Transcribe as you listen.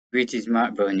Greetings,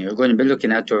 Mark Brown. We're going to be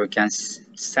looking at how we can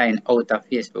sign out of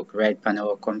Facebook right on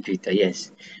our computer.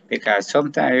 Yes, because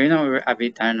sometimes we have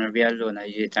it and we alone and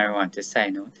you don't want to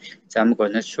sign out. So I'm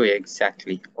going to show you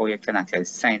exactly how you can actually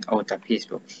sign out of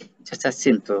Facebook. Just a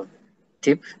simple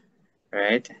tip,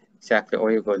 right? Exactly how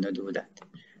you're going to do that,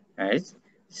 right?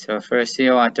 So first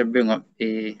you want to bring up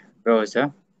the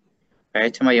browser,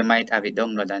 right? Some of you might have it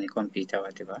downloaded on the computer,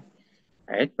 whatever,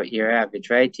 right? But here I have it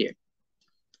right here.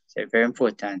 So very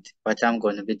important what I'm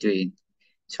going to be doing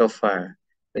so far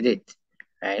with it,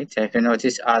 right? So if you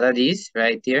notice all of these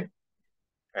right here,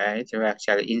 right? You're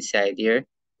actually inside here,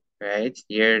 right?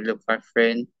 Here look for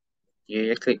friend, here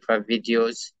you click for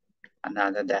videos and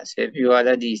all of that. So if you all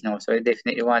of these now, so I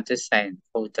definitely want to sign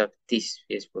out of this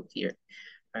Facebook here,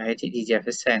 right? It's easier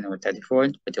to sign out of the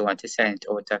phone, but you want to sign it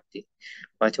out of the,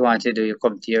 what you want to do, you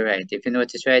come to your right. If you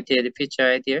notice right here, the picture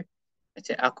right here, it's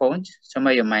an account. Some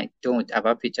of you might don't have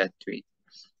a picture to it,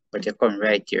 but you come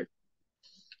right here.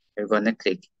 You're gonna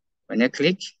click. When you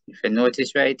click, if you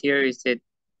notice right here, it said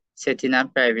setting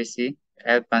and privacy,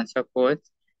 help and support,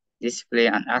 display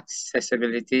and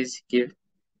accessibilities, give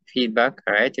feedback.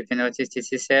 All right. If you notice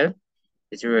this is help,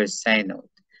 it's word sign out.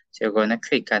 So you're gonna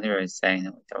click on the word sign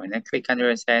out. And when you click on the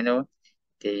word sign out,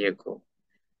 there you go.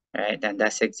 All right, and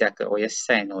that's exactly how you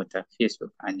sign out of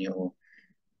Facebook on your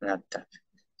laptop.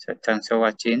 So thanks for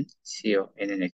watching. See you in the next.